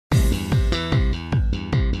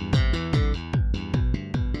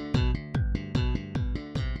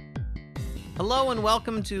Hello and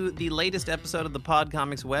welcome to the latest episode of the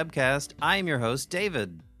Podcomics Webcast. I am your host,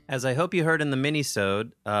 David. As I hope you heard in the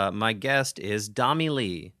mini-sode, my guest is DAMI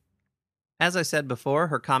LEE. As I said before,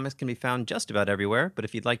 her comics can be found just about everywhere, but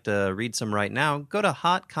if you'd like to read some right now, go to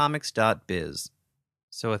hotcomics.biz.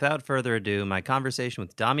 So without further ado, my conversation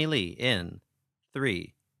with DAMI LEE in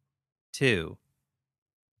 3, 2...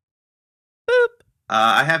 Boop!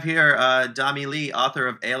 I have here DAMI LEE, author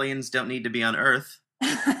of Aliens Don't Need to Be on Earth.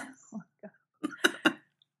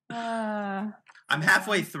 I'm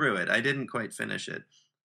halfway through it. I didn't quite finish it.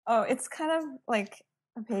 Oh, it's kind of like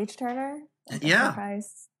a page turner. Like Yeah.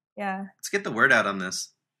 Surprise. Yeah. Let's get the word out on this.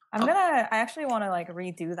 I actually want to like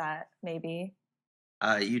redo that maybe.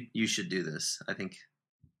 You should do this. I think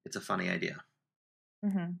it's a funny idea.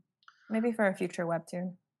 Mm-hmm. Maybe for a future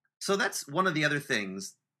webtoon. So that's one of the other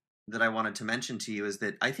things that I wanted to mention to you is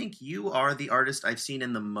that I think you are the artist I've seen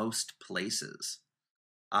in the most places.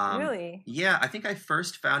 Really? Yeah, I think I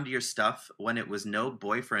first found your stuff when it was No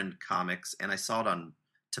Boyfriend Comics, and I saw it on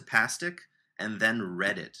Tapastic, and then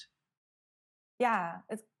read it. Yeah,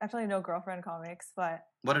 it's actually No Girlfriend Comics, but...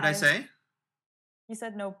 What did I say? You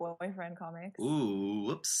said No Boyfriend Comics. Ooh,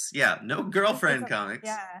 whoops. Yeah, No Girlfriend Comics.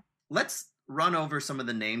 Yeah. Let's run over some of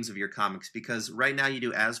the names of your comics, because right now you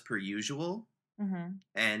do As Per Usual,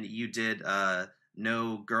 and you did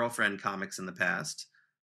No Girlfriend Comics in the past.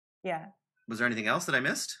 Yeah. Was there anything else that I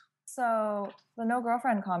missed? So the No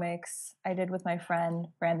Girlfriend Comics I did with my friend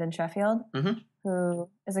Brandon Sheffield, who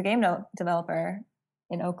is a game developer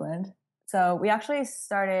in Oakland. So we actually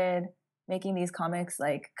started making these comics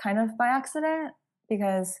like kind of by accident,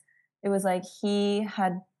 because it was like he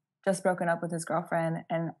had just broken up with his girlfriend,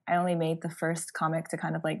 and I only made the first comic to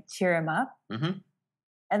kind of like cheer him up.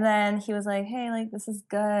 And then he was like, hey, like this is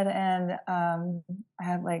good, and I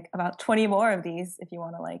have like about 20 more of these if you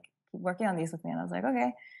want to like keep working on these with me. And I was like,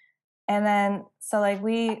 okay. And then so like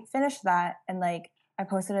we finished that, and like I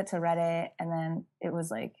posted it to Reddit, and then it was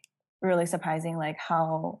like really surprising like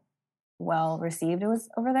how well received it was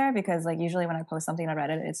over there, because like usually when I post something on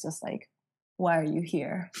Reddit, it's just like, why are you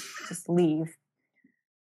here? Just leave.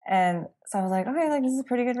 And so I was like, okay, like this is a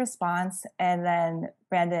pretty good response. And then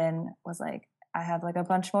Brandon was like, I have like a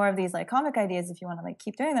bunch more of these like comic ideas if you want to like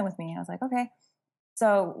keep doing them with me. And I was like, okay.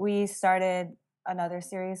 So we started another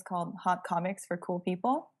series called Hot Comics for Cool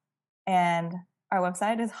People. And our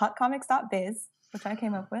website is hotcomics.biz, which I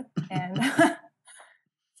came up with. And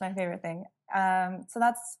it's my favorite thing. So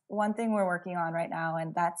that's one thing we're working on right now.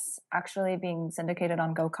 And that's actually being syndicated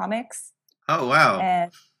on Go Comics. Oh, wow.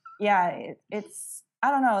 And yeah, it's, I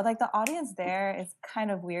don't know, like the audience there is kind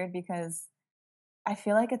of weird, because I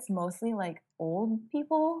feel like it's mostly like old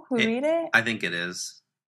people who read it. I think it is.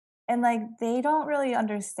 And like they don't really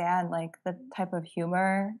understand like the type of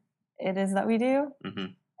humor it is that we do.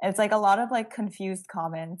 It's like a lot of like confused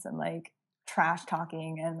comments and like trash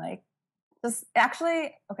talking, and like just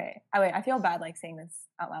actually, okay, I feel bad like saying this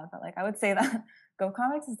out loud, but like I would say that Go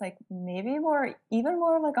Comics is like maybe even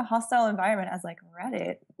more of like a hostile environment as like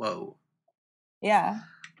Reddit. Whoa. Yeah.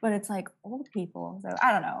 But it's like old people. So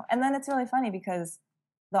I don't know. And then it's really funny because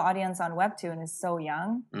the audience on Webtoon is so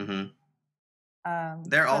young.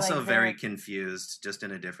 They're also like, very confused, just in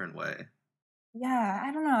a different way. Yeah,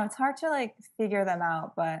 I don't know. It's hard to like figure them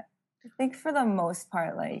out, but I think for the most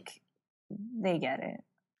part, like they get it.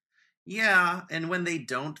 Yeah, and when they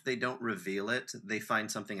don't reveal it. They find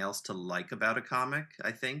something else to like about a comic,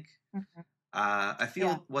 I think. I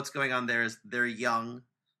feel what's going on there is they're young.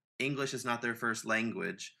 English is not their first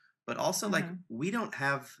language, but also like we don't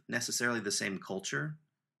have necessarily the same culture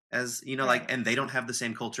as, you know, like, and they don't have the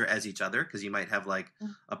same culture as each other, because you might have like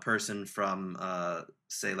a person from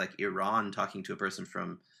say like Iran talking to a person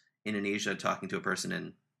from Indonesia talking to a person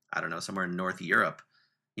in, I don't know, somewhere in North Europe,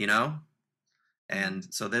 you know? And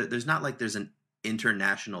so there's not like there's an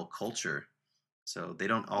international culture, so they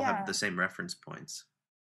don't all have the same reference points.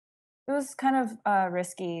 It was kind of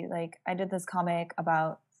risky. Like I did this comic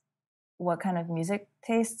about what kind of music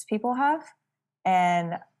tastes people have,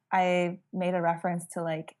 and I made a reference to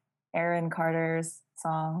like Aaron Carter's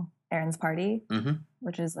song Aaron's Party,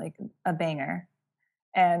 which is like a banger.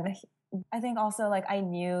 And I think also like I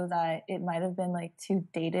knew that it might have been like too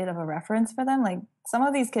dated of a reference for them. Like some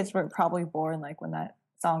of these kids were probably born like when that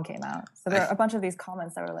song came out, so there are a bunch of these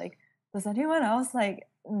comments that were like, does anyone else like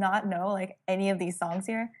not know like any of these songs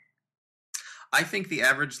here? I think the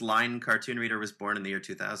average line cartoon reader was born in the year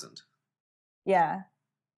 2000. Yeah,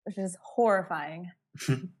 which is horrifying.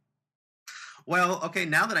 Well, okay,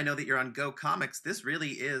 now that I know that you're on Go Comics, this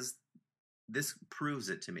proves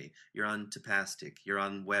it to me. You're on Tapastic, you're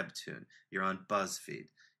on Webtoon, you're on BuzzFeed,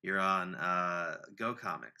 you're on Go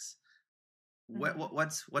Comics.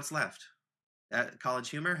 What's left? College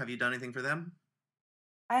Humor, have you done anything for them?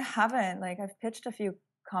 I haven't. Like, I've pitched a few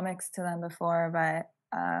comics to them before, but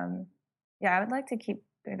yeah, I would like to keep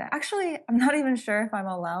doing that. Actually, I'm not even sure if I'm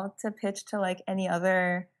allowed to pitch to like any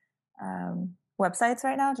other websites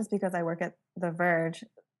right now, just because I work at The Verge,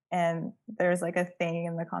 and there's like a thing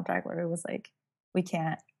in the contract where it was like, we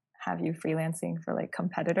can't have you freelancing for like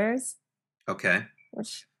competitors. Okay.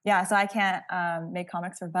 Which, yeah, so I can't make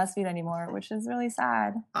comics for BuzzFeed anymore, which is really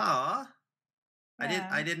sad. Aw. Yeah.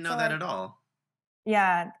 I didn't know that at all.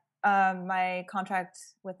 Yeah, my contract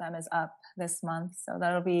with them is up this month, so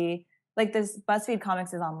that'll be like this. BuzzFeed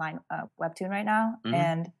Comics is online webtoon right now,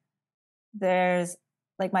 and there's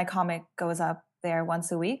like my comic goes up there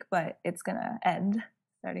once a week, but it's gonna end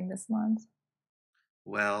starting this month.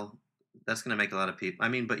 Well, that's gonna make a lot of people. I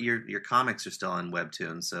mean, but your comics are still on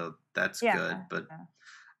webtoon, so that's good. But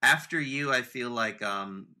after you, I feel like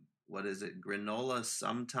what is it? Granola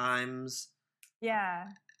sometimes. Yeah.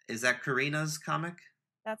 Is that Karina's comic?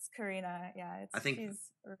 That's Karina. Yeah, I think she's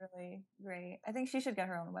really great. I think she should get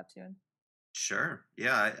her own webtoon. Sure.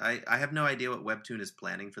 Yeah, I have no idea what Webtoon is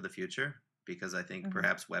planning for the future, because I think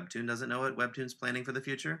perhaps Webtoon doesn't know what Webtoon's planning for the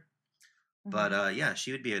future. But yeah,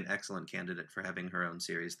 she would be an excellent candidate for having her own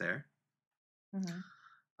series there.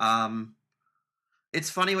 It's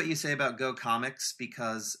funny what you say about Go Comics,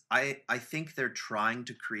 because I think they're trying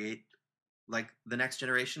to create like the next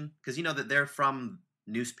generation, because you know that they're from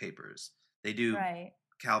newspapers. They do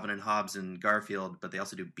Calvin and Hobbes and Garfield, but they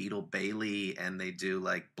also do Beetle Bailey, and they do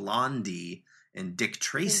like Blondie and Dick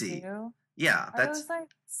Tracy. Yeah, that's like.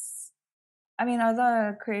 I mean, are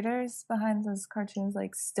the creators behind those cartoons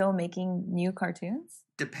like still making new cartoons?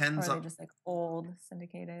 Depends. Or are they just like old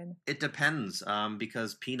syndicated? It depends,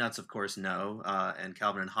 because Peanuts, of course, no, and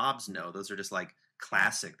Calvin and Hobbes, no. Those are just like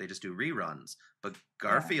classic. They just do reruns. But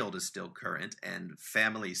Garfield is still current, and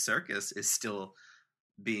Family Circus is still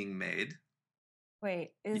being made.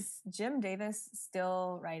 Wait, is Jim Davis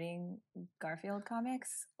still writing Garfield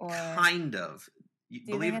comics? Or kind of? Do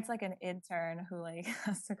you think it's like an intern who like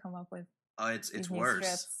has to come up with? It's worse.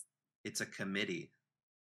 Strips? It's a committee.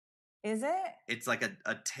 Is it? It's like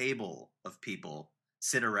a table of people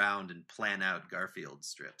sit around and plan out Garfield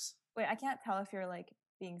strips. Wait, I can't tell if you're like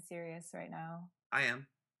being serious right now. I am.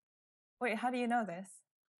 Wait, how do you know this?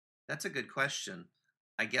 That's a good question.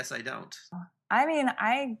 I guess I don't. I mean,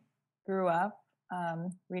 I grew up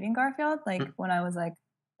reading Garfield, like when I was like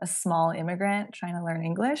a small immigrant trying to learn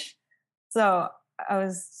English. So I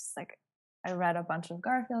was just, like, I read a bunch of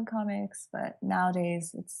Garfield comics, but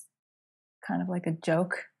nowadays it's kind of like a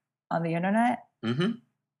joke on the internet.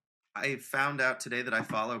 I found out today that I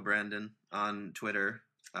follow Brandon on Twitter.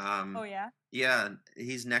 Oh yeah? Yeah,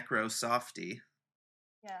 he's Necrosofty.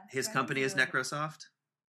 Yeah. His company is Necrosoft?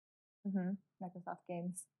 Microsoft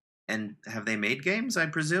Games. And have they made games, I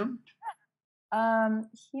presume?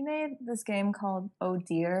 He made this game called Oh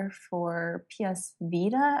Dear for PS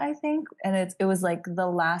Vita, I think, and it was like the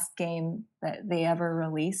last game that they ever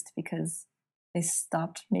released because they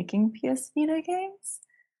stopped making PS Vita games.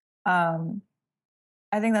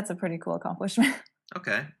 I think that's a pretty cool accomplishment.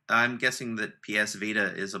 Okay, I'm guessing that PS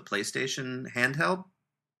Vita is a PlayStation handheld?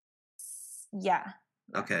 Yeah.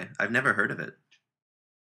 Okay, I've never heard of it.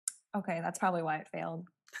 Okay, that's probably why it failed.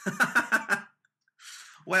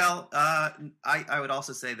 Well, I would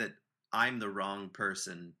also say that I'm the wrong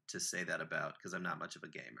person to say that about, because I'm not much of a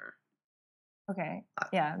gamer. Okay.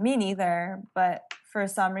 Yeah, me neither. But for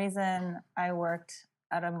some reason, I worked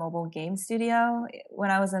at a mobile game studio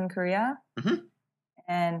when I was in Korea.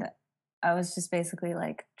 And I was just basically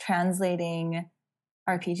like translating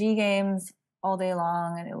RPG games all day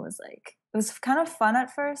long. And it was kind of fun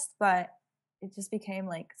at first, but it just became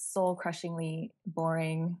like soul crushingly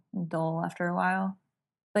boring and dull after a while.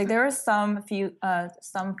 Like there were some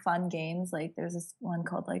fun games. Like there's this one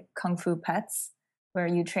called like Kung Fu Pets, where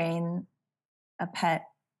you train a pet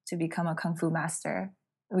to become a Kung Fu master.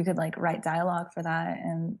 We could like write dialogue for that,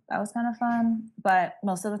 and that was kind of fun. But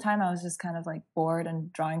most of the time I was just kind of like bored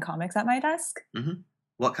and drawing comics at my desk.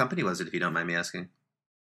 What company was it, if you don't mind me asking?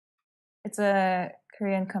 It's a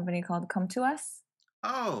Korean company called Come To Us.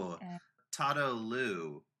 Oh, Tato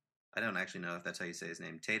Liu. I don't actually know if that's how you say his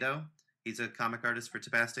name. Tato? He's a comic artist for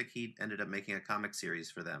Tabastic. He ended up making a comic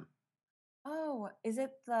series for them. Oh, is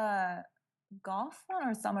it the golf one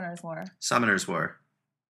or Summoner's War? Summoner's War.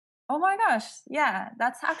 Oh my gosh. Yeah,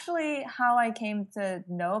 that's actually how I came to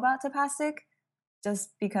know about Tapastic,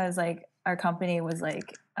 just because like our company was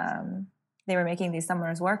like they were making these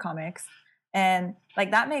Summoner's War comics, and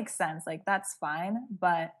like that makes sense. Like that's fine,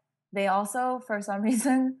 but they also for some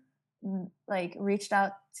reason like reached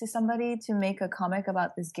out to somebody to make a comic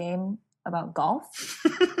about this game about golf.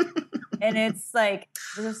 And it's like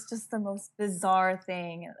there's just the most bizarre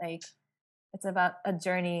thing. Like it's about a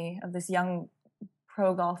journey of this young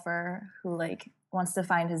pro golfer who like wants to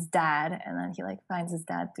find his dad, and then he like finds his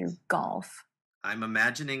dad through golf. I'm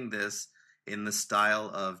imagining this in the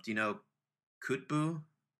style of, do you know Kutbu?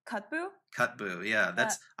 Kutbu, yeah.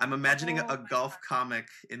 I'm imagining a golf comic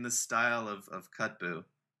in the style of Kutbu.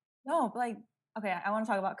 No, but like, okay, I want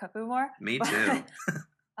to talk about Kutbu more. Me too.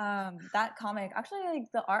 That comic, actually, like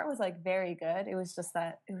the art was like very good. It was just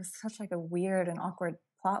that it was such like a weird and awkward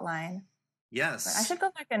plot line. Yes. But I should go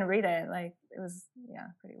back and read it. Like it was, yeah,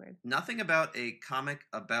 pretty weird. Nothing about a comic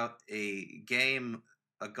about a game,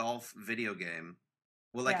 a golf video game.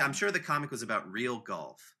 Well, like I'm sure the comic was about real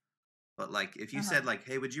golf. But like if you said like,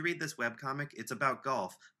 hey, would you read this webcomic? It's about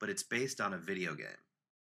golf, but it's based on a video game.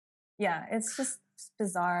 Yeah, it's just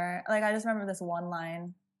bizarre. Like I just remember this one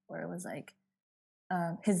line where it was like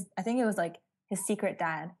I think it was like his secret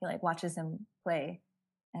dad. He like watches him play,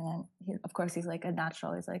 and then of course he's like a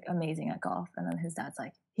natural. He's like amazing at golf, and then his dad's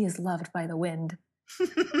like, he is loved by the wind.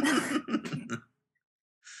 It's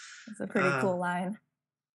a pretty cool line.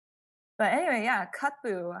 But anyway, yeah,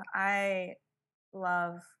 Kutbu. I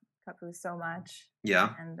love Kutbu so much.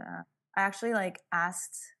 Yeah. And I actually like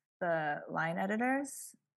asked the line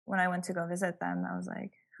editors when I went to go visit them. I was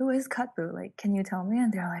like, who is Kutbu? Like, can you tell me?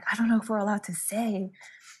 And they're like, I don't know if we're allowed to say,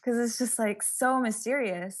 because it's just like so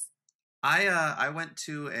mysterious. I went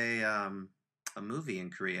to a movie in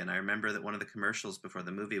Korea, and I remember that one of the commercials before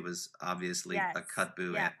the movie was obviously a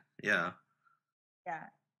Kutbu. Yeah.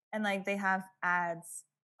 And like they have ads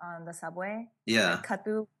on the subway. Yeah. Like,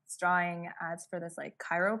 Kutbu is drawing ads for this like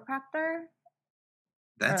chiropractor.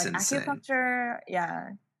 That's like insane. Acupuncture. Yeah.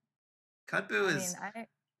 Kutbu is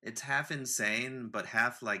it's half insane, but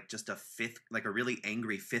half like just a really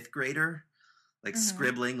angry fifth grader, like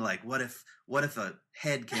scribbling like, what if a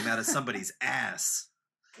head came out of somebody's ass?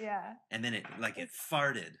 Yeah. And then it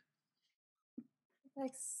farted.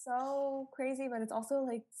 Like so crazy, but it's also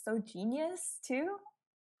like so genius too.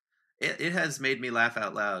 It has made me laugh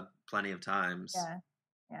out loud plenty of times.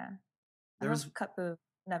 Yeah. Kutbu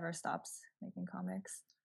never stops making comics.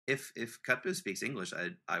 If Kutbu speaks English,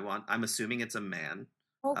 I'm assuming it's a man.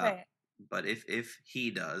 Okay. But if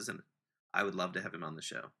he does, and I would love to have him on the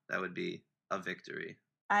show. That would be a victory.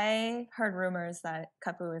 I heard rumors that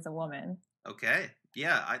Kutbu is a woman. Okay.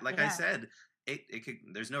 Yeah. I said, it could,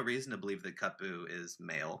 there's no reason to believe that Kutbu is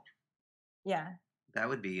male. Yeah. That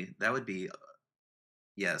would be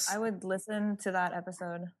yes. I would listen to that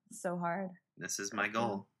episode so hard. This is my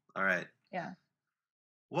goal. All right. Yeah.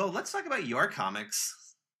 Well, let's talk about your comics.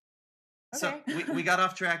 Okay. So we got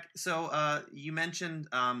off track. So you mentioned,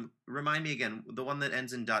 remind me again, the one that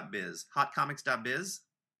ends in .biz, hotcomics.biz?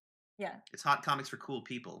 Yeah. It's Hot Comics for Cool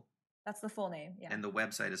People. That's the full name, yeah. And the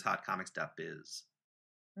website is hotcomics.biz.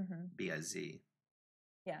 B-I-Z.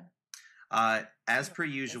 Yeah. As per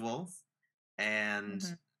usual, and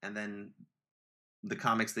then the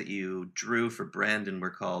comics that you drew for Brandon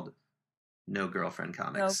were called No Girlfriend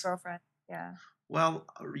comics. No Girlfriend, yeah. Well,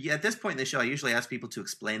 at this point in the show, I usually ask people to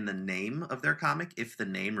explain the name of their comic if the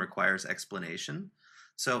name requires explanation.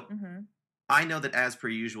 So I know that as per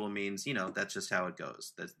usual means, that's just how it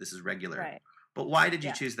goes. This is regular. Right. But why did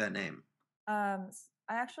you choose that name? I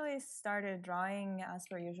actually started drawing as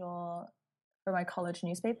per usual for my college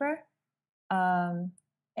newspaper. And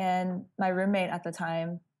my roommate at the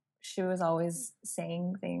time, she was always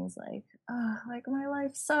saying things like, like my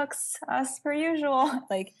life sucks as per usual.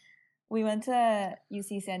 Like, we went to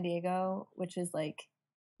UC San Diego, which is like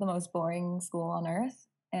the most boring school on earth.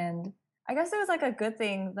 And I guess it was like a good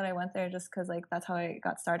thing that I went there just because like that's how I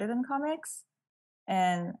got started in comics.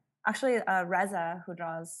 And actually Reza, who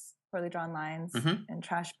draws Poorly Drawn Lines and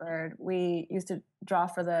Trash Bird, we used to draw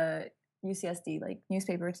for the UCSD like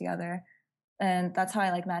newspaper together. And that's how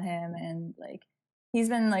I like met him. And like he's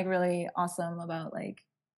been like really awesome about like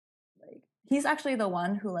he's actually the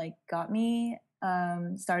one who like got me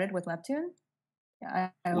started with Webtoon. Yeah,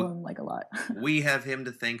 I owe him like a lot. We have him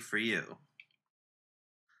to thank for you.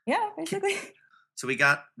 Yeah, basically. So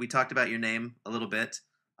we talked about your name a little bit.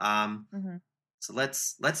 So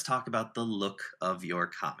let's talk about the look of your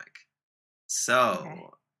comic.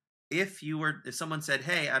 So if someone said,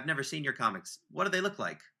 "Hey, I've never seen your comics. What do they look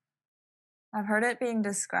like?" I've heard it being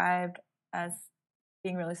described as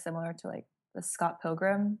being really similar to like the Scott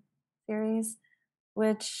Pilgrim series,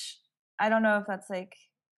 which I don't know if that's like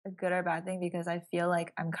a good or bad thing because I feel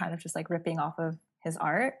like I'm kind of just like ripping off of his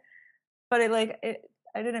art. But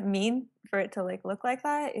I didn't mean for it to like look like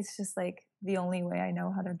that. It's just like the only way I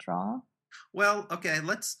know how to draw. Well, okay,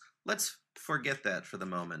 let's forget that for the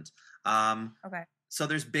moment. Okay. So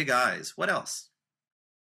there's big eyes. What else?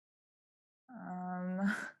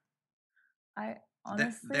 I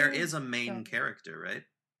honestly there is a main character, right?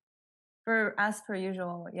 As per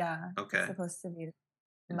usual, yeah. Okay. It's supposed to be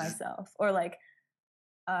myself. Or like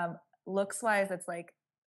looks wise, it's like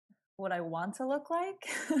what I want to look like.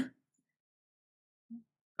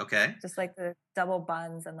 Okay. Just like the double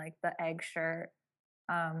buns and like the egg shirt.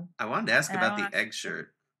 I wanted to ask about the egg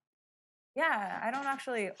shirt. Yeah, I don't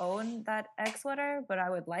actually own that egg sweater, but I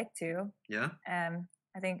would like to. Yeah.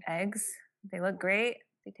 I think eggs, they look great.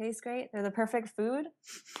 They taste great. They're the perfect food.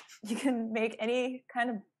 You can make any kind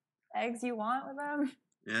of eggs you want with them.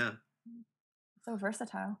 Yeah. So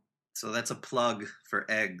versatile. So that's a plug for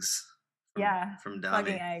eggs. From DAMI.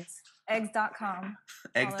 Plugging eggs. Eggs.com.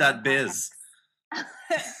 Eggs.biz.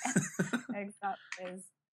 Eggs.biz.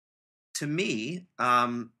 To me,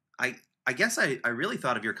 I guess I really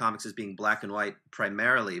thought of your comics as being black and white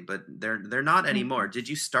primarily, but they're not anymore. Did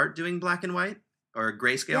you start doing black and white or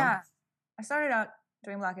grayscale? Yeah. I started out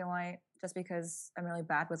doing black and white just because I'm really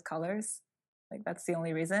bad with colors. Like that's the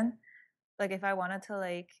only reason. Like if I wanted to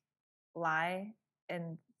like lie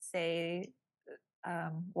and say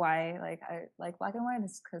why like I like black and white,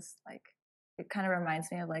 is because like it kind of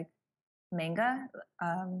reminds me of like manga.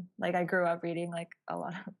 Like I grew up reading like a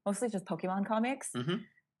lot of mostly just Pokemon comics.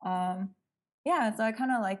 Yeah, so I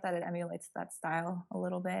kind of like that it emulates that style a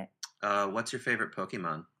little bit. What's your favorite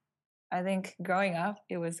Pokemon? I think growing up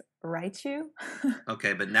it was Raichu.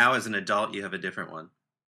 Okay, but now as an adult you have a different one.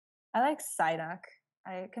 I like Psyduck.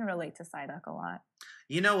 I can relate to Psyduck a lot.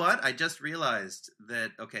 You know what? I just realized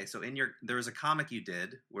that, okay, so there was a comic you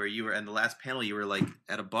did where you were, in the last panel, you were like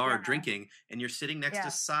at a bar drinking and you're sitting next to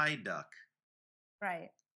Psyduck. Right.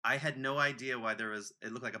 I had no idea why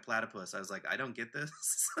it looked like a platypus. I was like, I don't get this.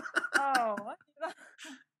 Oh.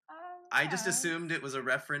 I just assumed it was a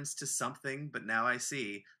reference to something, but now I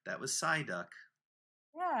see that was Psyduck.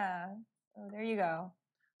 Yeah. Oh, there you go.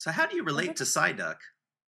 So how do you relate to Psyduck?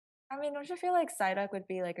 I mean, don't you feel like Psyduck would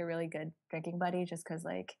be like a really good drinking buddy just because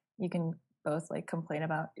like you can both like complain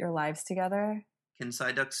about your lives together? Can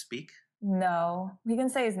Psyduck speak? No. He can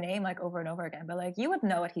say his name like over and over again, but like you would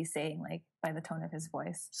know what he's saying like by the tone of his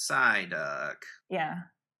voice. Psyduck. Yeah.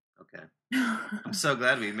 Okay. I'm so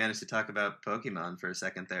glad we managed to talk about Pokemon for a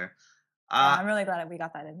second there. Yeah, I'm really glad we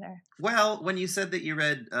got that in there. Well, when you said that you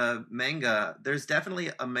read manga, there's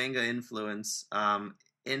definitely a manga influence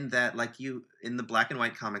in that, like in the black and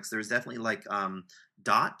white comics, there's definitely like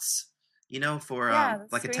dots, for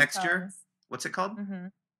like a texture. Tones. What's it called? Mm-hmm.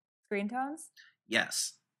 Screen tones?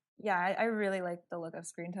 Yes. Yeah, I really like the look of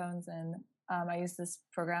screen tones, and I use this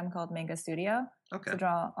program called Manga Studio to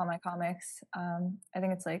draw all my comics. I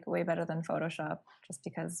think it's like way better than Photoshop just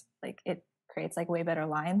because like it creates like way better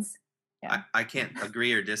lines. Yeah. I can't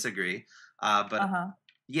agree or disagree. But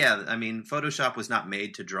yeah, I mean, Photoshop was not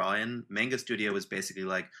made to draw in. Manga Studio was basically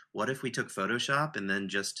like, what if we took Photoshop and then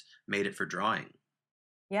just made it for drawing?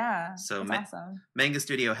 Yeah, so awesome. Manga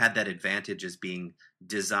Studio had that advantage as being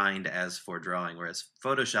designed as for drawing, whereas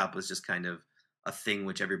Photoshop was just kind of a thing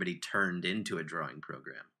which everybody turned into a drawing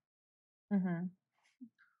program. Mm-hmm.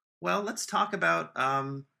 Well, let's talk about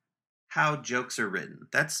how jokes are written.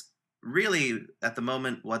 That's really, at the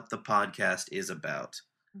moment, what the podcast is about.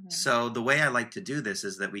 Mm-hmm. So the way I like to do this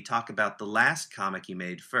is that we talk about the last comic you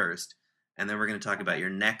made first, and then we're going to talk about your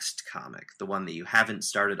next comic, the one that you haven't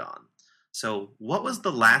started on. So what was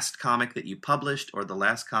the last comic that you published or the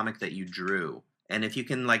last comic that you drew? And if you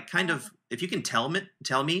can if you can tell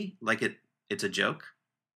me like it's a joke,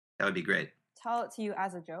 that would be great. Tell it to you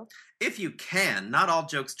as a joke? If you can. Not all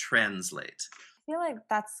jokes translate. I feel like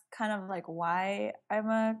that's kind of like why I'm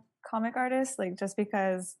a comic artist, like just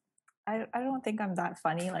because I don't think I'm that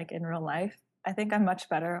funny like in real life. I think I'm much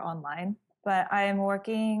better online. But I'm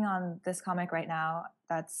working on this comic right now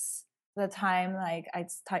that's the time like I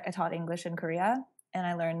taught English in Korea, and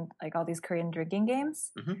I learned like all these Korean drinking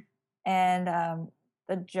games. Mm-hmm. And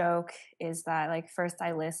the joke is that like first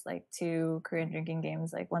I list like 2 Korean drinking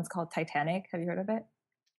games. Like one's called Titanic. Have you heard of it?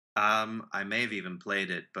 I may have even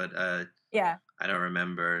played it, but yeah, I don't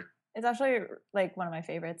remember. It's actually like one of my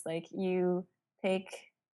favorites. Like you take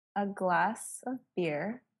a glass of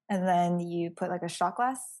beer and then you put like a shot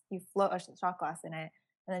glass. You float a shot glass in it.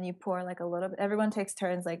 And then you pour like a little bit. Everyone takes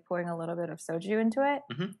turns like pouring a little bit of soju into it.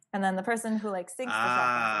 Mm-hmm. And then the person who like sinks the shot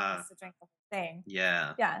glass has to drink the whole thing.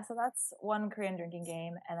 Yeah. Yeah. So that's one Korean drinking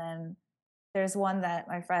game. And then there's one that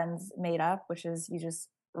my friends made up, which is you just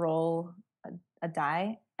roll a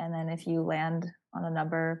die, and then if you land on a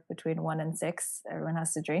number between 1 and 6, everyone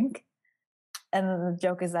has to drink. And the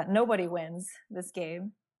joke is that nobody wins this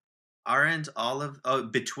game. Aren't all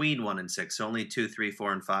of between 1 and 6, only 2, 3,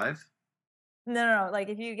 4, and 5? No. Like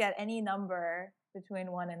if you get any number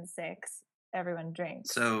between 1 and 6, everyone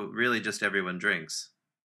drinks. So really, just everyone drinks.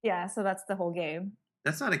 Yeah, so that's the whole game.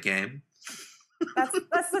 That's not a game. That's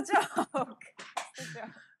the joke.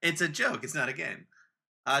 It's a joke. It's not a game.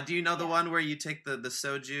 Do you know the one where you take the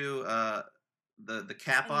soju, the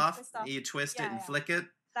cap off, you twist it and flick it?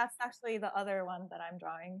 That's actually the other one that I'm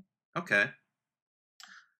drawing. Okay.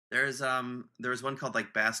 There's one called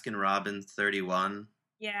like Baskin Robbins 31.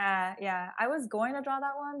 Yeah. I was going to draw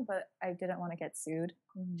that one, but I didn't want to get sued.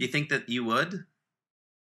 Do you think that you would?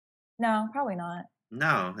 No, probably not.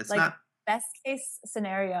 No, it's like, not. Best case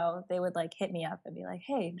scenario, they would like hit me up and be like,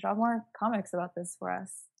 "Hey, draw more comics about this for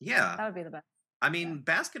us." Yeah, that would be the best. I mean,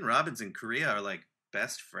 Baskin Robbins in Korea are like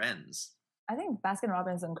best friends. I think Baskin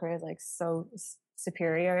Robbins in Korea is like so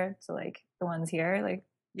superior to like the ones here. Like,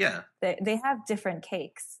 yeah, they have different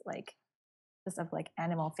cakes, like the stuff like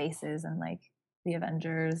animal faces and like the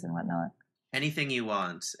Avengers and whatnot. Anything you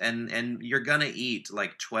want, and you're gonna eat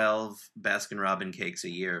like 12 Baskin Robbins cakes a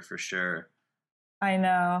year for sure. I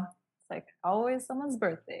know. Like always someone's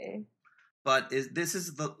birthday. But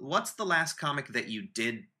what's the last comic that you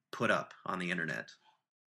did put up on the internet?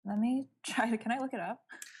 Let me try. Can I look it up?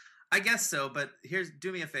 I guess so, but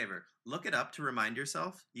do me a favor. Look it up to remind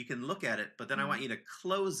yourself. You can look at it, but then I want you to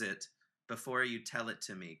close it before you tell it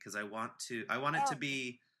to me, because I want it to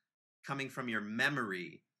be coming from your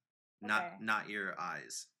memory, not your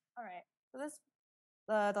eyes. All right. So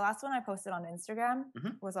the last one I posted on Instagram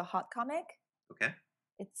was a hot comic. Okay.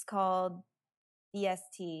 It's called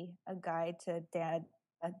DST, a guide to dad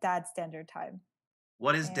standard time.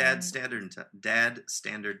 What is dad standard time? Dad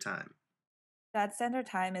standard time. Dad standard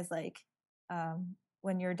time is like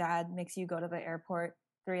when your dad makes you go to the airport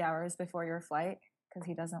 3 hours before your flight because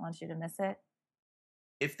he doesn't want you to miss it.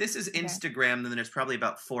 If this is Instagram, then there's probably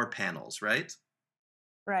about 4 panels, right?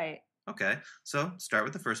 Right. Okay. So start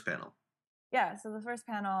with the first panel. Yeah. So the first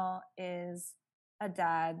panel is a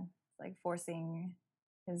dad like forcing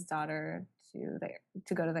his daughter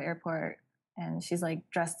to go to the airport, and she's like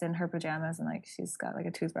dressed in her pajamas and like she's got like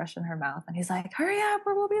a toothbrush in her mouth, and he's like, "Hurry up,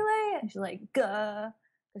 or we'll be late." And she's like, "Gah,"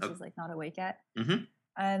 because she's like not awake yet.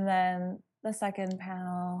 And then the second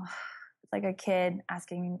panel, it's like a kid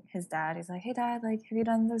asking his dad. He's like, "Hey dad, like have you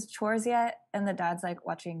done those chores yet?" And the dad's like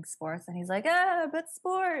watching sports, and he's like, "But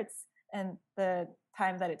sports." And the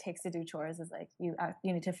time that it takes to do chores is like you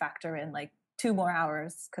need to factor in like 2 more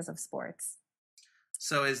hours because of sports.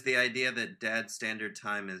 So is the idea that dad's standard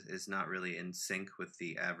time is not really in sync with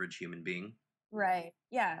the average human being? Right.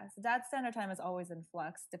 Yeah. So dad's standard time is always in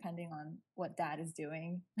flux depending on what dad is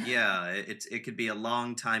doing. Yeah. It could be a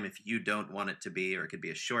long time if you don't want it to be, or it could be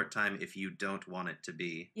a short time if you don't want it to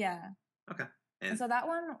be. Yeah. Okay. And so that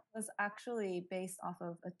one was actually based off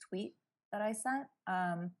of a tweet that I sent.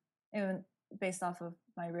 Based off of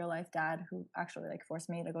my real life dad, who actually like forced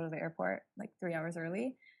me to go to the airport like 3 hours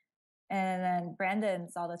early. And then Brandon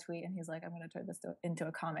saw the tweet and he's like, "I'm going to turn this into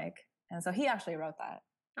a comic." And so he actually wrote that.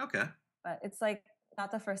 Okay. But it's like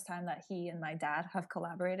not the first time that he and my dad have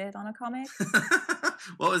collaborated on a comic.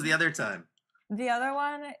 What was the other time? The other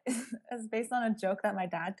one is based on a joke that my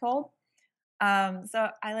dad told. So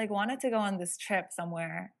I like wanted to go on this trip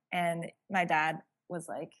somewhere, and my dad was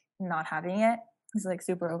like not having it. He's like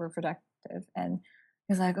super overprotective, and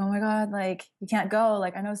he's like, "Oh my God, like you can't go.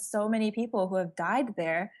 Like I know so many people who have died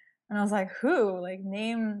there." And I was like, "Who? Like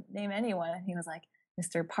name anyone." And he was like,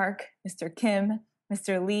 "Mr. Park, Mr. Kim,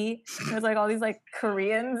 Mr. Lee." There's like all these like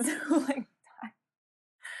Koreans who like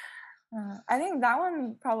died. I think that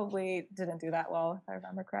one probably didn't do that well, if I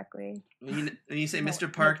remember correctly. When you say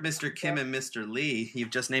Mr. Park, Mr. Kim, and Mr. Lee,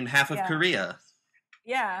 you've just named half of Korea.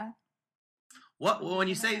 Yeah. When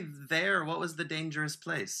you say there, what was the dangerous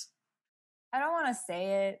place? I don't want to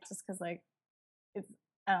say it just because like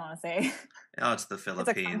I don't want to say. Oh, it's the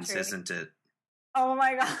Philippines, isn't it? Oh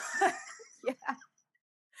my God. Yeah.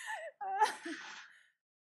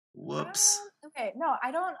 Whoops. Okay. No,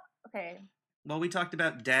 I don't. Okay. Well, we talked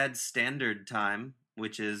about dad's standard time,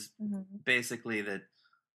 which is basically that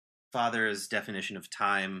father's definition of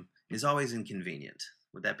time is always inconvenient.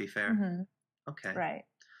 Would that be fair? Okay. Right.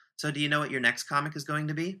 So do you know what your next comic is going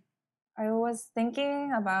to be? I was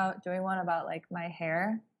thinking about doing one about like my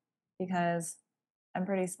hair, because I'm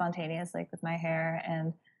pretty spontaneous like with my hair,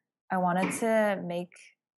 and I wanted to make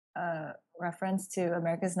a reference to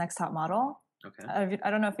America's Next Top Model. Okay.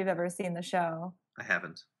 I don't know if you've ever seen the show. I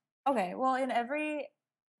haven't. Okay, well, in every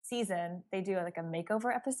season, they do like a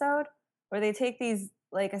makeover episode where they take these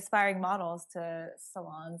like aspiring models to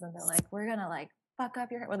salons and they're like, we're gonna like fuck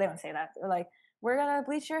up your hair. Well, they don't say that. They're like, we're gonna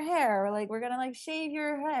bleach your hair, or like we're gonna like shave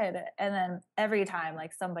your head. And then every time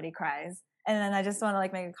like somebody cries. And then I just want to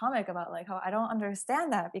like make a comic about like how I don't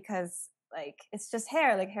understand that because like it's just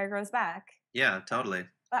hair, like hair grows back. Yeah, totally.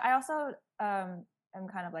 But I also am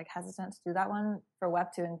kind of like hesitant to do that one for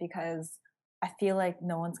Webtoon because I feel like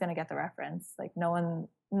no one's gonna get the reference. Like none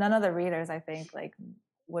of the readers I think like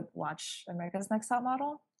would watch America's Next Top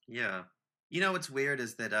Model. Yeah. You know what's weird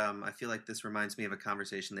is that I feel like this reminds me of a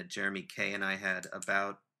conversation that Jeremy Kay and I had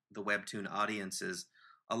about the Webtoon audiences.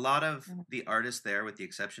 A lot of the artists there, with the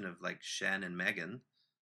exception of like Shen and Megan,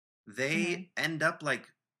 they end up like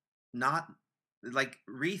not like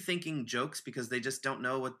rethinking jokes because they just don't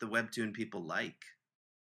know what the Webtoon people like.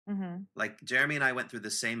 Like Jeremy and I went through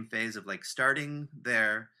the same phase of like starting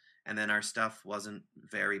there, and then our stuff wasn't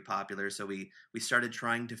very popular, so we started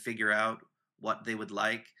trying to figure out what they would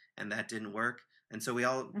like, and that didn't work, and so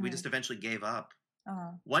we just eventually gave up.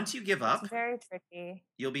 Once you give up, it's very tricky.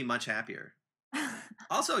 You'll be much happier.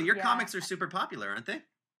 Also, your comics are super popular, aren't they?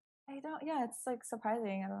 Yeah, it's like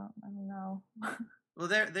surprising. I don't know. Well,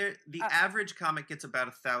 the average comic gets about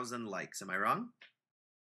 1,000 likes. Am I wrong?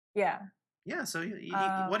 Yeah. Yeah, so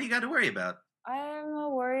what do you got to worry about?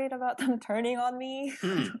 I'm worried about them turning on me.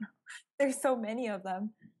 There's so many of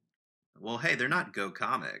them. Well, hey, they're not Go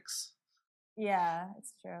Comics. Yeah,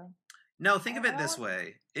 it's true. No, think of it this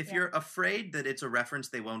way. If you're afraid that it's a reference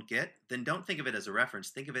they won't get, then don't think of it as a reference.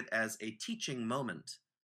 Think of it as a teaching moment.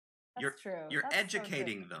 That's true. You're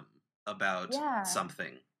educating them about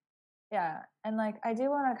something. Yeah, and like I do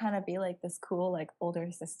want to kind of be like this cool like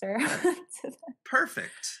older sister.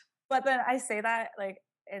 Perfect. But then I say that like,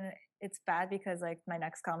 and it's bad because like my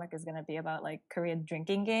next comic is going to be about like Korean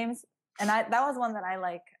drinking games, and that was one that I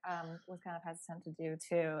like was kind of hesitant to do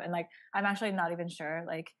too. And like I'm actually not even sure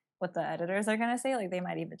like what the editors are going to say. Like they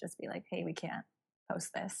might even just be like, "Hey, we can't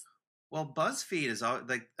post this." Well, BuzzFeed is always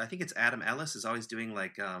like, I think it's Adam Ellis is always doing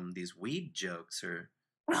like these weed jokes or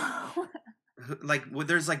like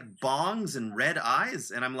there's like bongs and red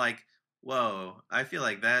eyes, and I'm like, whoa, I feel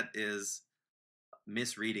like that is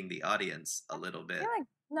misreading the audience a little bit. Like,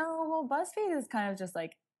 no, well, BuzzFeed is kind of just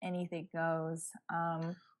like anything goes,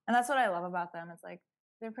 and that's what I love about them. It's like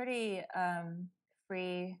they're pretty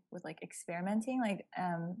free with like experimenting. Like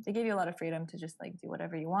they give you a lot of freedom to just like do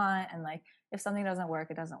whatever you want, and like if something doesn't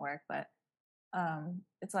work, it doesn't work. But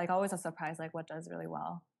it's like always a surprise, like what does really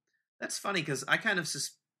well. That's funny because I kind of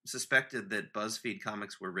suspected that BuzzFeed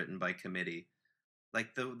comics were written by committee.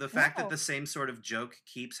 Like the fact that the same sort of joke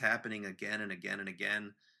keeps happening again and again and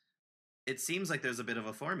again, it seems like there's a bit of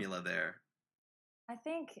a formula there. I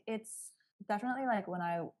think it's definitely like when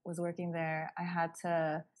I was working there, I had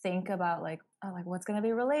to think about like, oh, like what's going to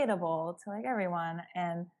be relatable to like everyone.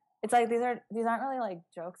 And it's like these aren't really like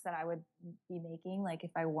jokes that I would be making like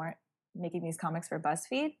if I weren't making these comics for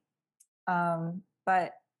BuzzFeed.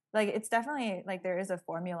 But like it's definitely like there is a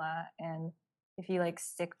formula, and if you like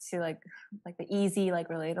stick to like the easy like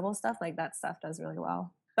relatable stuff, like that stuff does really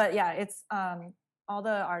well. But yeah, it's all the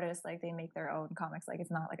artists like they make their own comics, like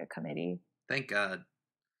it's not like a committee. Thank God.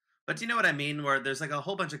 But do you know what I mean, where there's like a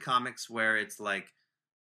whole bunch of comics where it's like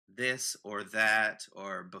this or that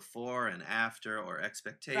or before and after or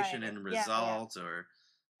expectation and result or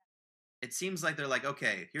it seems like they're like,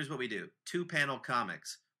 okay, here's what we do. 2-panel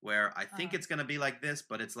comics where I think it's going to be like this,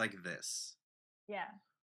 but it's like this. Yeah.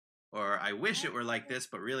 Or I wish it were like this,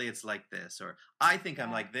 but really it's like this. Or I think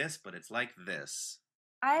I'm like this, but it's like this.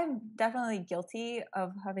 I'm definitely guilty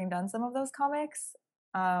of having done some of those comics.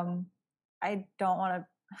 I don't want to,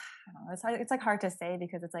 I don't know, it's like hard to say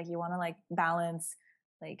because it's like you want to like balance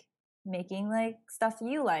like making like stuff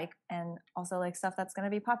you like and also like stuff that's going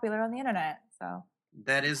to be popular on the internet. So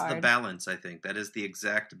that is the balance, I think. That is the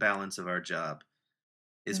exact balance of our job,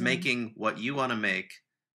 is making what you want to make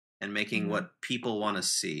and making what people want to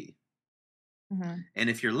see. And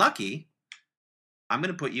if you're lucky, I'm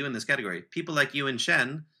going to put you in this category. People like you and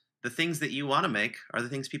Shen, the things that you want to make are the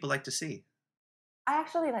things people like to see. I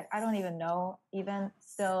actually like, I don't even know even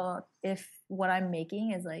still if what I'm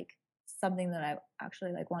making is like something that I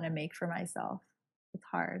actually like want to make for myself. It's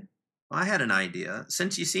hard. Well, I had an idea.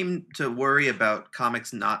 Since you seem to worry about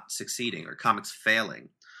comics not succeeding or comics failing,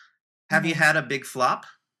 have you had a big flop?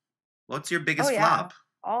 What's your biggest flop?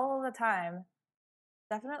 All the time.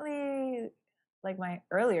 Definitely like my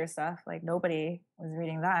earlier stuff, like nobody was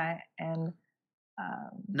reading that. And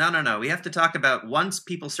no. We have to talk about once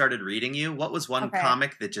people started reading you, what was one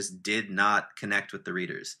comic that just did not connect with the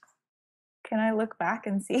readers? Can I look back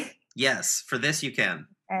and see? Yes, for this you can.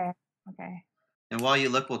 Okay. And while you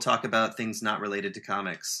look, we'll talk about things not related to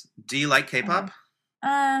comics. Do you like K-pop?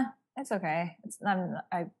 Okay. It's okay.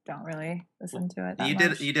 I don't really listen to it that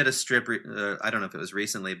much. You did a strip. I don't know if it was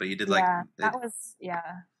recently, but you did that was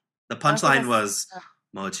The punchline was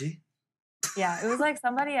Moji. Yeah, it was like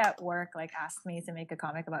somebody at work like asked me to make a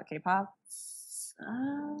comic about K-pop.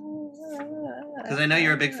 Because I know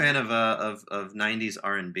you're a big fan of 90s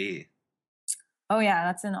R&B. Oh yeah,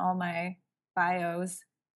 that's in all my bios.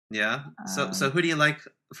 Yeah. So who do you like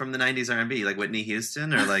from the 90s R&B? Like Whitney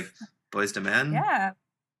Houston or like Boyz II Men? Yeah.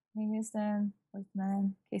 Whitney Houston, Boyz II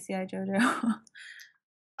Men, KCI JoJo.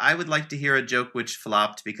 I would like to hear a joke which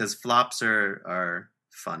flopped because flops are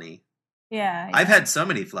funny. Yeah. I've had so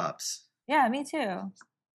many flops. Yeah, me too.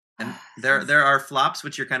 And there are flops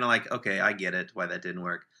which you're kind of like, okay, I get it why that didn't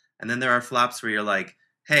work. And then there are flops where you're like,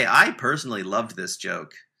 hey, I personally loved this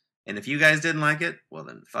joke. And if you guys didn't like it, well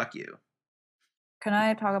then fuck you. Can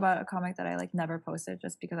I talk about a comic that I like never posted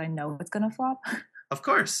just because I know it's gonna flop? Of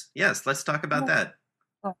course. Yes, let's talk about that.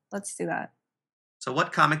 Well, let's do that. So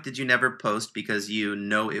what comic did you never post because you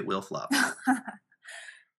know it will flop?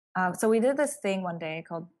 So we did this thing one day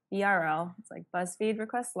called BRL. It's like BuzzFeed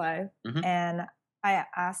Request Live. Mm-hmm. And I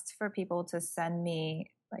asked for people to send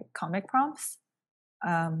me like comic prompts.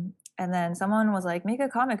 And then someone was like, make a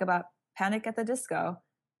comic about Panic at the Disco.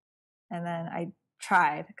 And then I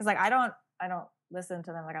tried because like I don't listen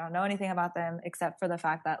to them. Like I don't know anything about them except for the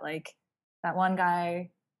fact that like that one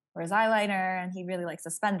guy wears eyeliner and he really likes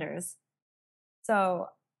suspenders. So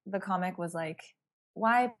the comic was like,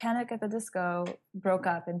 why Panic at the Disco broke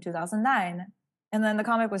up in 2009. And then the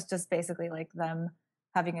comic was just basically like them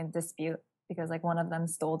having a dispute because like one of them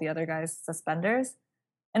stole the other guy's suspenders.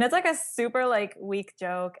 And it's like a super like weak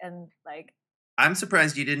joke. And like, I'm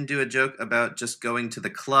surprised you didn't do a joke about just going to the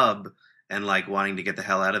club and like wanting to get the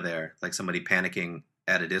hell out of there. Like somebody panicking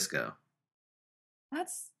at a disco.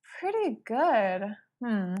 That's pretty good.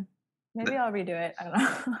 Maybe I'll redo it. I don't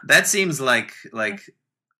know. That seems like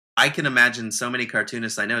I can imagine so many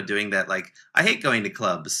cartoonists I know doing that. Like, I hate going to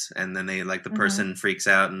clubs, and then they like the person freaks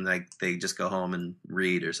out, and like they just go home and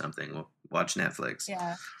read or something, watch Netflix.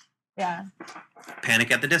 Yeah. Panic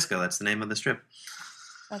at the Disco. That's the name of the strip.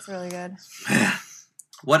 That's really good.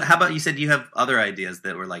 How about you said you have other ideas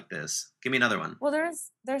that were like this? Give me another one. Well,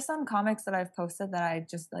 there's some comics that I've posted that I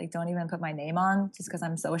just like don't even put my name on just because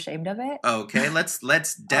I'm so ashamed of it. Okay, let's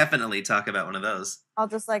definitely talk about one of those. I'll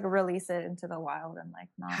just like release it into the wild and like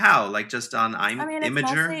not. How? Like just on Imager? It's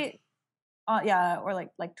mostly, or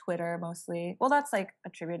like Twitter mostly. Well, that's like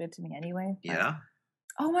attributed to me anyway. But, yeah.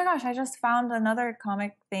 Oh my gosh, I just found another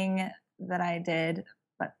comic thing that I did,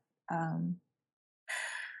 but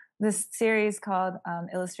this series called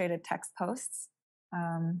Illustrated Text Posts.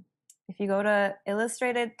 If you go to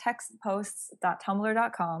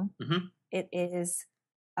illustratedtextposts.tumblr.com, it is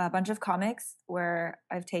a bunch of comics where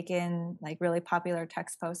I've taken like really popular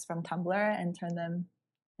text posts from Tumblr and turned them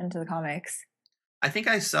into the comics. I think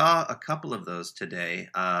I saw a couple of those today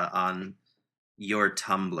on your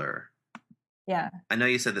Tumblr. Yeah. I know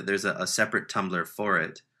you said that there's a separate Tumblr for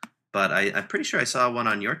it, but I'm pretty sure I saw one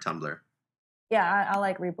on your Tumblr. Yeah, I'll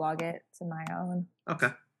like reblog it to my own.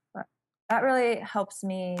 Okay. But that really helps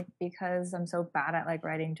me because I'm so bad at like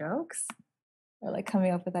writing jokes or like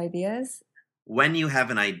coming up with ideas. When you have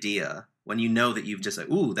an idea, when you know that you've just like,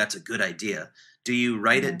 ooh, that's a good idea, do you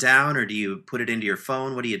write it down or do you put it into your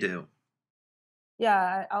phone? What do you do?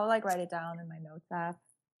 Yeah, I'll like write it down in my notes app.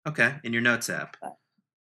 Okay, in your notes app.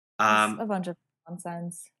 A bunch of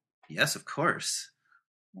nonsense. Yes, of course.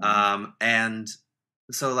 Yeah. And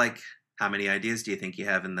so like, how many ideas do you think you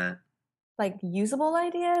have in that? Like usable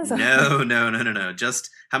ideas? No.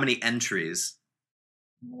 Just how many entries?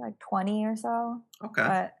 Like 20 or so. Okay.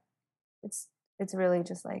 But it's really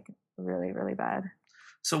just like really, really bad.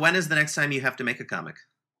 So when is the next time you have to make a comic?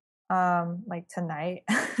 Like tonight.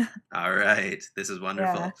 All right. This is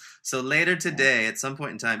wonderful. Yeah. So later today, at some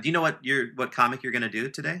point in time, do you know what comic you're going to do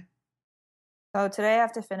today? So today I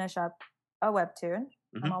have to finish up a webtoon.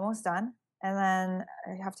 I'm almost done. And then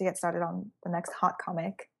I have to get started on the next hot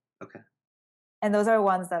comic. Okay. And those are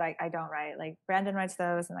ones that I don't write. Like Brandon writes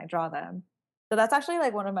those and I draw them. So that's actually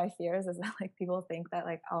like one of my fears is that like people think that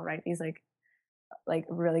like I'll write these like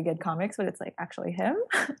really good comics, but it's like actually him.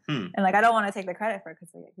 And like I don't want to take the credit for it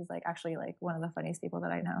because he's like actually like one of the funniest people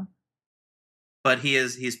that I know. But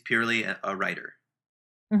he's purely a writer.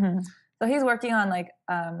 So he's working on like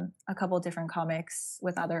a couple different comics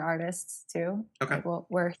with other artists too. Okay. Like,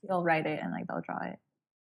 where he'll write it and like they'll draw it.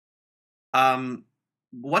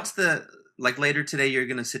 What's the like later today? You're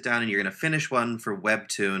gonna sit down and you're gonna finish one for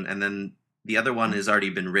Webtoon, and then the other one has already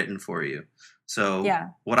been written for you. So yeah.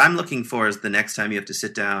 What I'm looking for is the next time you have to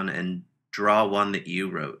sit down and draw one that you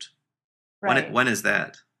wrote. Right. When is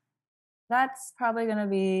that? That's probably going to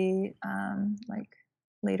be like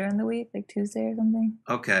later in the week, like Tuesday or something.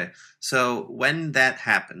 Okay. So when that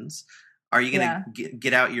happens, are you going to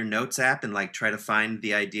get out your notes app and like try to find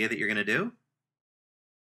the idea that you're going to do?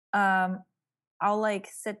 I'll like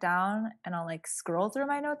sit down and I'll like scroll through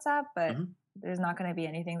my notes app, but there's not going to be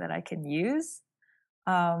anything that I can use.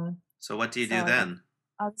 So what do you do then?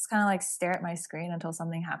 I'll just kind of like stare at my screen until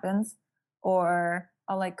something happens, or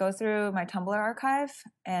I'll like go through my Tumblr archive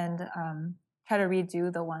and try to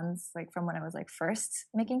redo the ones like from when I was like first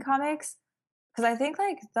making comics, because I think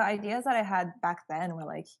like the ideas that I had back then were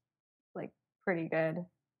like pretty good,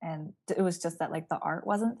 and it was just that like the art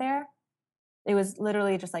wasn't there. It was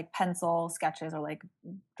literally just like pencil sketches or like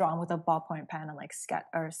drawn with a ballpoint pen and like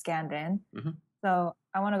scanned in. So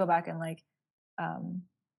I want to go back and like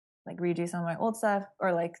redo some of my old stuff,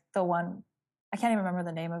 or like the one I can't even remember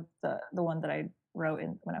the name of the one that I wrote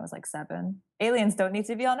when I was like 7. Aliens don't need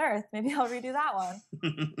to be on Earth. Maybe I'll redo that one.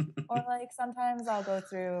 Or like sometimes I'll go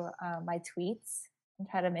through my tweets and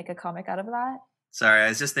try to make a comic out of that. Sorry, I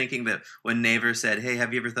was just thinking that when Naver said, "Hey,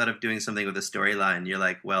 have you ever thought of doing something with a storyline?" You're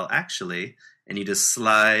like, "Well, actually," and you just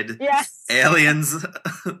slide aliens.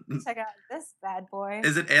 Check out this bad boy.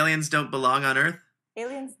 Is it aliens don't belong on Earth?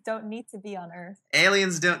 Aliens don't need to be on Earth.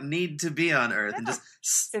 Aliens don't need to be on Earth, and just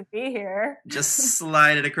to be here. Just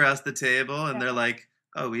slide it across the table, and they're like,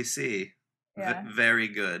 "Oh, we see. Very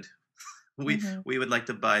good. We would like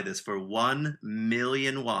to buy this for 1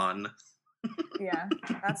 million won." Yeah,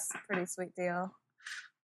 that's a pretty sweet deal.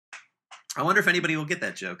 I wonder if anybody will get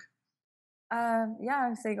that joke.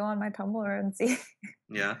 Yeah, say go on my Tumblr and see.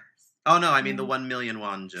 Yeah. Oh no, I mean the 1 million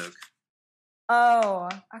won joke. Oh,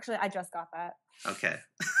 actually, I just got that. Okay.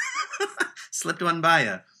 Slipped one by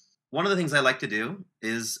you. One of the things I like to do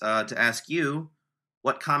is to ask you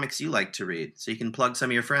what comics you like to read, so you can plug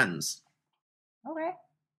some of your friends. Okay.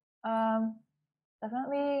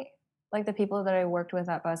 Definitely like the people that I worked with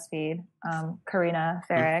at BuzzFeed. Karina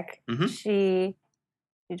Farrick. She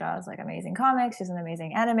draws like amazing comics. She's an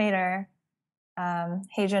amazing animator.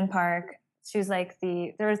 Haejin Park. She's like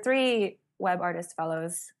there were 3 web artist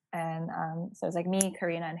fellows, and so it's like me,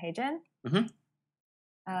 Karina, and Haejin.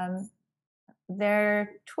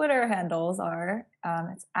 Their Twitter handles are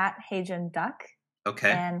it's at Haejin Duck.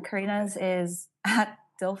 Okay. And Karina's is at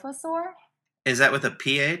Dilphosaur. Is that with a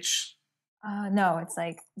PH? No, it's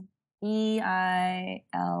like Eilfosaur.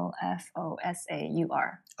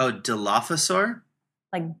 Oh, Dilophosaur?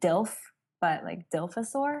 Like Dilf, but like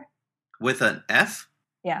Dilphosaur. With an F?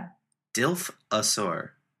 Yeah. Dilphosaur.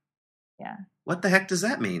 Yeah. What the heck does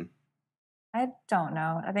that mean? I don't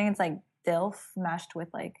know. I think it's like Dilf mashed with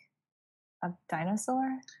like a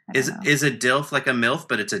dinosaur. Is a Dilf like a MILF,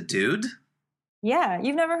 but it's a dude? Yeah.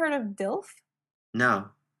 You've never heard of Dilf? No.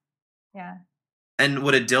 Yeah. And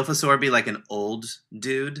would a Dilphosaur be like an old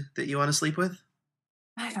dude that you want to sleep with?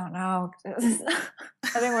 I don't know.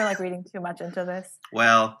 I think we're like reading too much into this.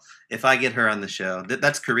 Well, if I get her on the show,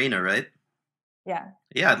 that's Karina, right? Yeah.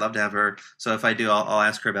 Yeah, I'd love to have her. So if I do, I'll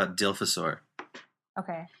ask her about Dilphosaur.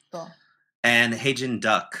 Okay, cool. And Haejin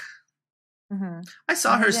Duck. I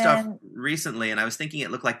saw her stuff recently, and I was thinking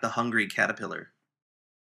it looked like the Hungry Caterpillar.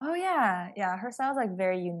 Oh yeah, yeah. Her style's like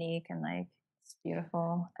very unique and like it's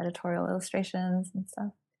beautiful editorial illustrations and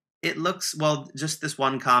stuff. It looks just this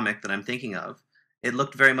one comic that I'm thinking of. It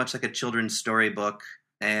looked very much like a children's storybook,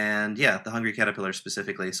 and yeah, the Hungry Caterpillar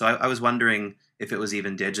specifically. So I was wondering if it was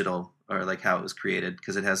even digital or like how it was created,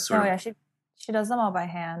 because it has sort of. Oh yeah, she does them all by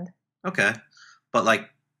hand. Okay, but like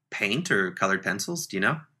paint or colored pencils? Do you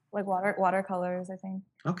know? Like watercolors, I think.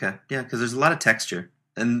 Okay, yeah, because there's a lot of texture.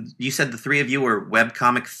 And you said the 3 of you were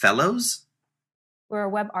webcomic fellows? We're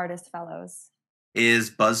web artist fellows.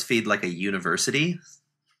 Is BuzzFeed like a university?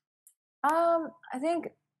 I think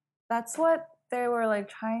that's what they were like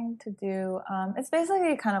trying to do. It's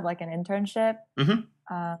basically kind of like an internship.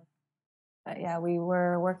 But yeah, we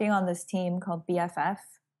were working on this team called BFF,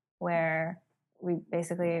 where we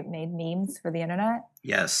basically made memes for the internet.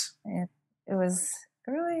 Yes. And it was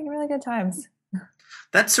really, really good times.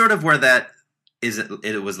 That's sort of where that is.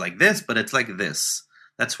 It was like this, but it's like this.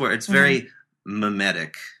 That's where it's very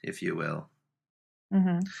mimetic, if you will.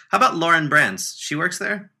 How about Lauren Brantz? She works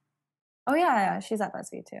there? Oh yeah, she's at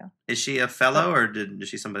BuzzFeed too. Is she a fellow, or is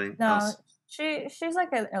she somebody else? No, she's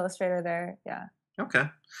like an illustrator there. Yeah. Okay.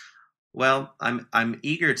 Well, I'm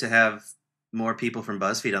eager to have more people from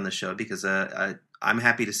BuzzFeed on the show, because I'm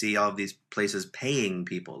happy to see all of these places paying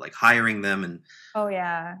people, like hiring them, and oh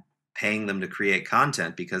yeah, paying them to create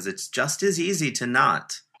content because it's just as easy to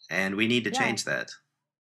not. And we need to change that.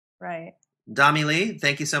 Right. DAMI LEE,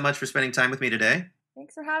 thank you so much for spending time with me today.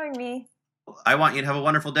 Thanks for having me. I want you to have a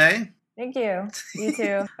wonderful day. Thank you. You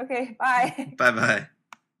too. Okay, bye. Bye-bye.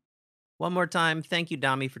 One more time, thank you,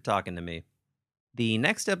 Dami, for talking to me. The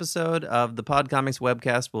next episode of the Podcomics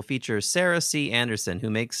webcast will feature Sarah C. Anderson, who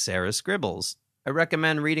makes Sarah Scribbles. I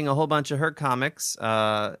recommend reading a whole bunch of her comics,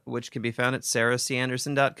 which can be found at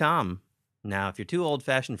sarahcanderson.com. Now, if you're too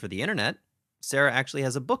old-fashioned for the internet, Sarah actually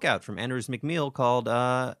has a book out from Andrews McMeel called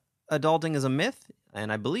Adulting is a Myth,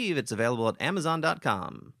 and I believe it's available at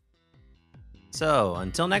amazon.com. So,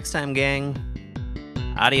 until next time, gang,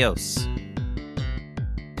 adios.